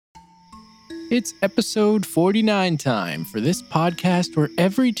It's episode 49 time for this podcast where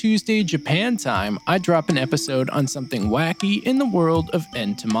every Tuesday Japan time I drop an episode on something wacky in the world of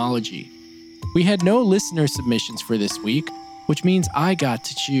entomology. We had no listener submissions for this week, which means I got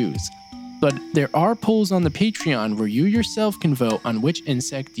to choose. But there are polls on the Patreon where you yourself can vote on which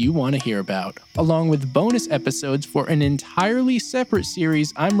insect you want to hear about, along with bonus episodes for an entirely separate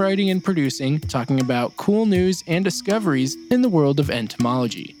series I'm writing and producing talking about cool news and discoveries in the world of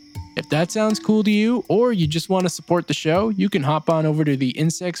entomology. If that sounds cool to you, or you just want to support the show, you can hop on over to the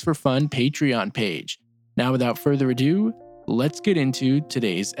Insects for Fun Patreon page. Now, without further ado, let's get into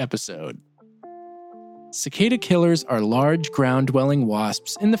today's episode. Cicada killers are large ground-dwelling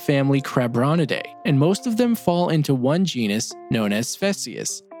wasps in the family Crabronidae, and most of them fall into one genus known as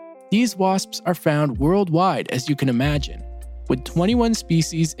Sphexius. These wasps are found worldwide, as you can imagine, with 21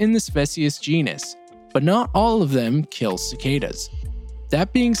 species in the Sphexius genus, but not all of them kill cicadas.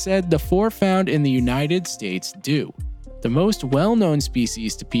 That being said, the 4 found in the United States do. The most well-known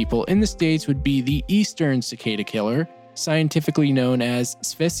species to people in the States would be the eastern cicada killer, scientifically known as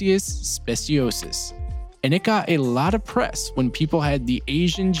Sphexius speciosus. And it got a lot of press when people had the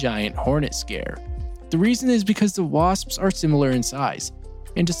Asian giant hornet scare. The reason is because the wasps are similar in size,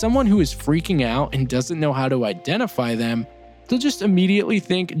 and to someone who is freaking out and doesn't know how to identify them, they'll just immediately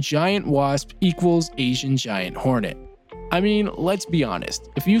think giant wasp equals Asian giant hornet. I mean, let's be honest,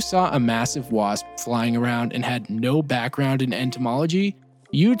 if you saw a massive wasp flying around and had no background in entomology,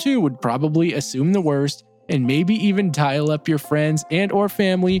 you too would probably assume the worst and maybe even dial up your friends and or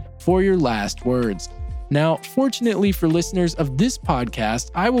family for your last words. Now, fortunately for listeners of this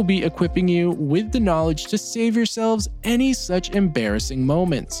podcast, I will be equipping you with the knowledge to save yourselves any such embarrassing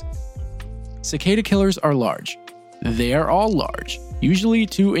moments. Cicada killers are large. They are all large, usually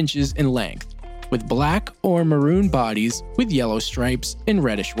 2 inches in length, with black or maroon bodies with yellow stripes and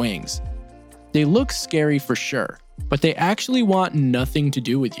reddish wings. They look scary for sure, but they actually want nothing to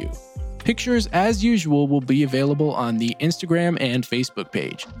do with you. Pictures, as usual, will be available on the Instagram and Facebook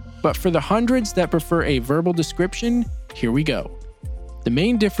page. But for the hundreds that prefer a verbal description, here we go. The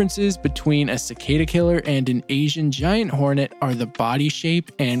main differences between a cicada killer and an Asian giant hornet are the body shape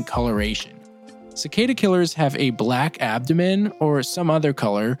and coloration. Cicada killers have a black abdomen or some other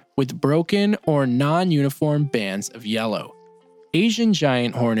color with broken or non-uniform bands of yellow. Asian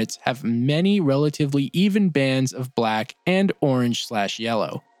giant hornets have many relatively even bands of black and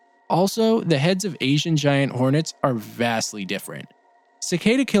orange/yellow. Also, the heads of Asian giant hornets are vastly different.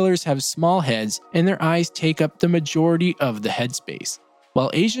 Cicada killers have small heads and their eyes take up the majority of the headspace, while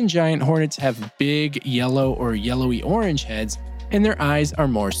Asian giant hornets have big yellow or yellowy orange heads and their eyes are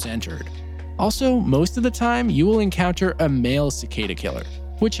more centered. Also, most of the time, you will encounter a male cicada killer,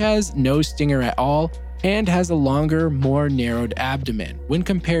 which has no stinger at all and has a longer, more narrowed abdomen when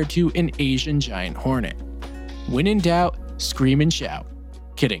compared to an Asian giant hornet. When in doubt, scream and shout.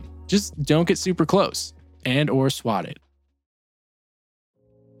 Kidding, just don't get super close and or swatted.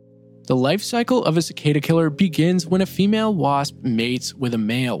 The life cycle of a cicada killer begins when a female wasp mates with a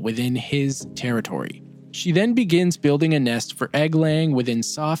male within his territory. She then begins building a nest for egg laying within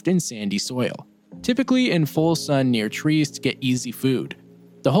soft and sandy soil, typically in full sun near trees to get easy food.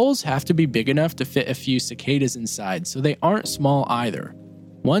 The holes have to be big enough to fit a few cicadas inside, so they aren't small either.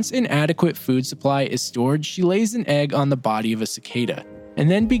 Once an adequate food supply is stored, she lays an egg on the body of a cicada, and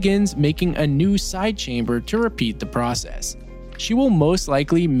then begins making a new side chamber to repeat the process. She will most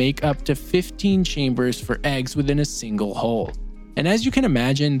likely make up to 15 chambers for eggs within a single hole. And as you can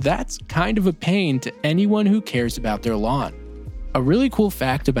imagine, that's kind of a pain to anyone who cares about their lawn. A really cool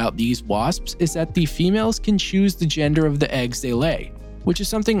fact about these wasps is that the females can choose the gender of the eggs they lay, which is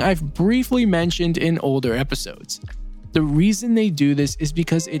something I've briefly mentioned in older episodes. The reason they do this is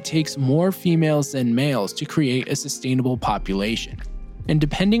because it takes more females than males to create a sustainable population. And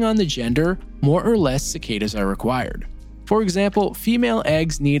depending on the gender, more or less cicadas are required. For example, female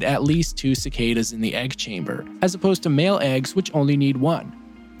eggs need at least 2 cicadas in the egg chamber, as opposed to male eggs which only need 1.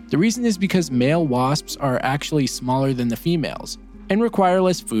 The reason is because male wasps are actually smaller than the females, and require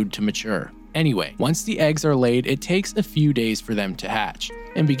less food to mature. Anyway, once the eggs are laid, it takes a few days for them to hatch,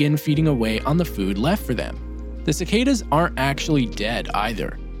 and begin feeding away on the food left for them. The cicadas aren't actually dead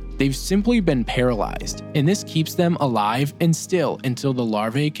either. They've simply been paralyzed, and this keeps them alive and still until the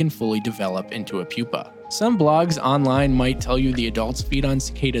larvae can fully develop into a pupa. Some blogs online might tell you the adults feed on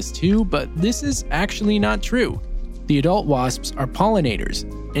cicadas too, but this is actually not true. The adult wasps are pollinators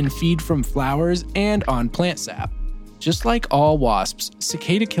and feed from flowers and on plant sap. Just like all wasps,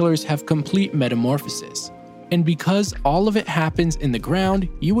 cicada killers have complete metamorphosis. And because all of it happens in the ground,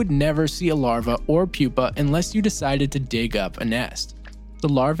 you would never see a larva or pupa unless you decided to dig up a nest. The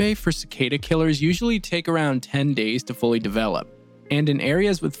larvae for cicada killers usually take around 10 days to fully develop, and in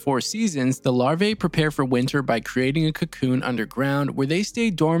areas with 4 seasons, the larvae prepare for winter by creating a cocoon underground where they stay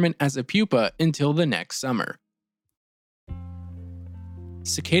dormant as a pupa until the next summer.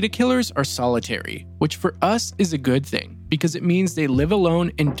 Cicada killers are solitary, which for us is a good thing, because it means they live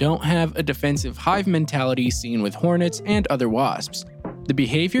alone and don't have a defensive hive mentality seen with hornets and other wasps. The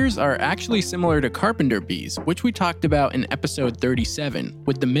behaviors are actually similar to carpenter bees, which we talked about in episode 37,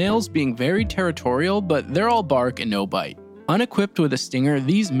 with the males being very territorial, but they're all bark and no bite. Unequipped with a stinger,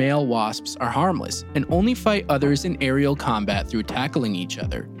 these male wasps are harmless and only fight others in aerial combat through tackling each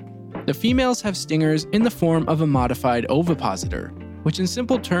other. The females have stingers in the form of a modified ovipositor, which in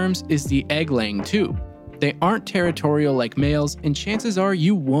simple terms is the egg-laying tube. They aren't territorial like males, and chances are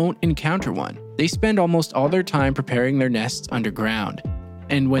you won't encounter one. They spend almost all their time preparing their nests underground.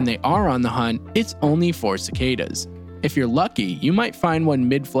 And when they are on the hunt, it's only for cicadas. If you're lucky, you might find one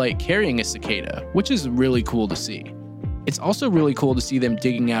mid-flight carrying a cicada, which is really cool to see. It's also really cool to see them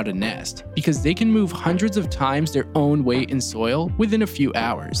digging out a nest, because they can move hundreds of times their own weight in soil within a few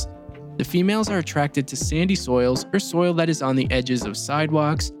hours. The females are attracted to sandy soils or soil that is on the edges of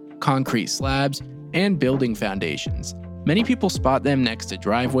sidewalks, concrete slabs, and building foundations. Many people spot them next to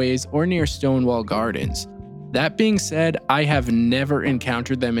driveways or near stone wall gardens. That being said, I have never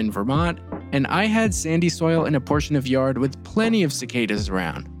encountered them in Vermont, and I had sandy soil in a portion of yard with plenty of cicadas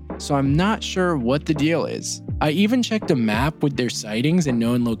around, so I'm not sure what the deal is. I even checked a map with their sightings and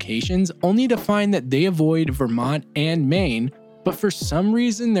known locations, only to find that they avoid Vermont and Maine, but for some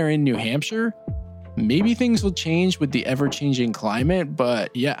reason they're in New Hampshire. Maybe things will change with the ever-changing climate,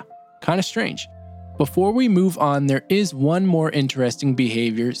 but yeah, kind of strange. Before we move on, there is one more interesting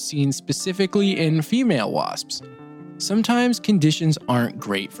behavior seen specifically in female wasps. Sometimes conditions aren't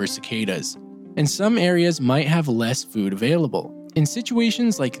great for cicadas, and some areas might have less food available. In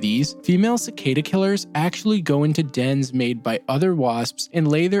situations like these, female cicada killers actually go into dens made by other wasps and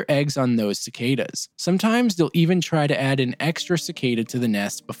lay their eggs on those cicadas. Sometimes they'll even try to add an extra cicada to the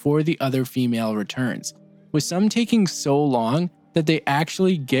nest before the other female returns, with some taking so long that they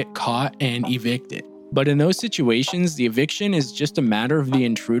actually get caught and evicted. But in those situations, the eviction is just a matter of the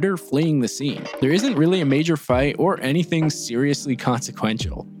intruder fleeing the scene. There isn't really a major fight or anything seriously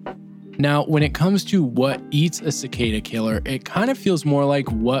consequential. Now, when it comes to what eats a cicada killer, it kind of feels more like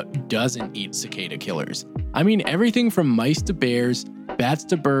what doesn't eat cicada killers. I mean, everything from mice to bears, bats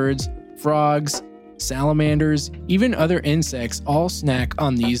to birds, frogs, salamanders, even other insects all snack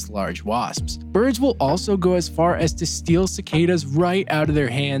on these large wasps. Birds will also go as far as to steal cicadas right out of their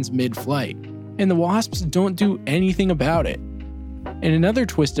hands mid-flight, and the wasps don't do anything about it. In another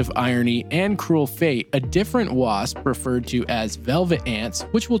twist of irony and cruel fate, a different wasp referred to as velvet ants,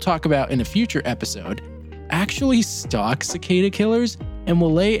 which we'll talk about in a future episode, actually stalk cicada killers and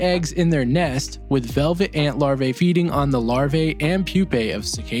will lay eggs in their nest, with velvet ant larvae feeding on the larvae and pupae of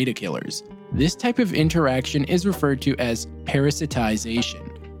cicada killers. This type of interaction is referred to as parasitization,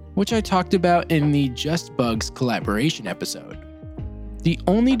 which I talked about in the Just Bugs collaboration episode. The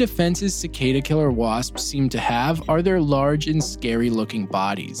only defenses cicada killer wasps seem to have are their large and scary looking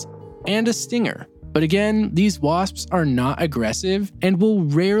bodies, and a stinger. But again, these wasps are not aggressive and will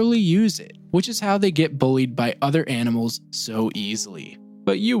rarely use it, which is how they get bullied by other animals so easily.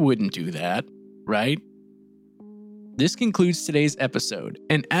 But you wouldn't do that, right? This concludes today's episode,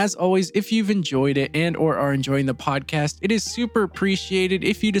 and as always, if you've enjoyed it and or are enjoying the podcast, it is super appreciated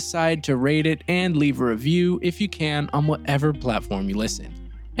if you decide to rate it and leave a review if you can on whatever platform you listen.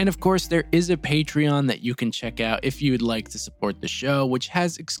 And of course, there is a Patreon that you can check out if you would like to support the show, which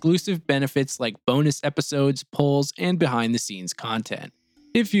has exclusive benefits like bonus episodes, polls, and behind-the-scenes content.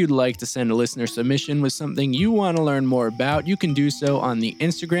 If you'd like to send a listener submission with something you want to learn more about, you can do so on the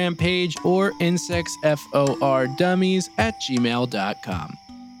Instagram page or insectsfordummies@gmail.com.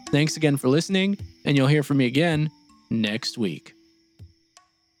 Thanks again for listening, and you'll hear from me again next week.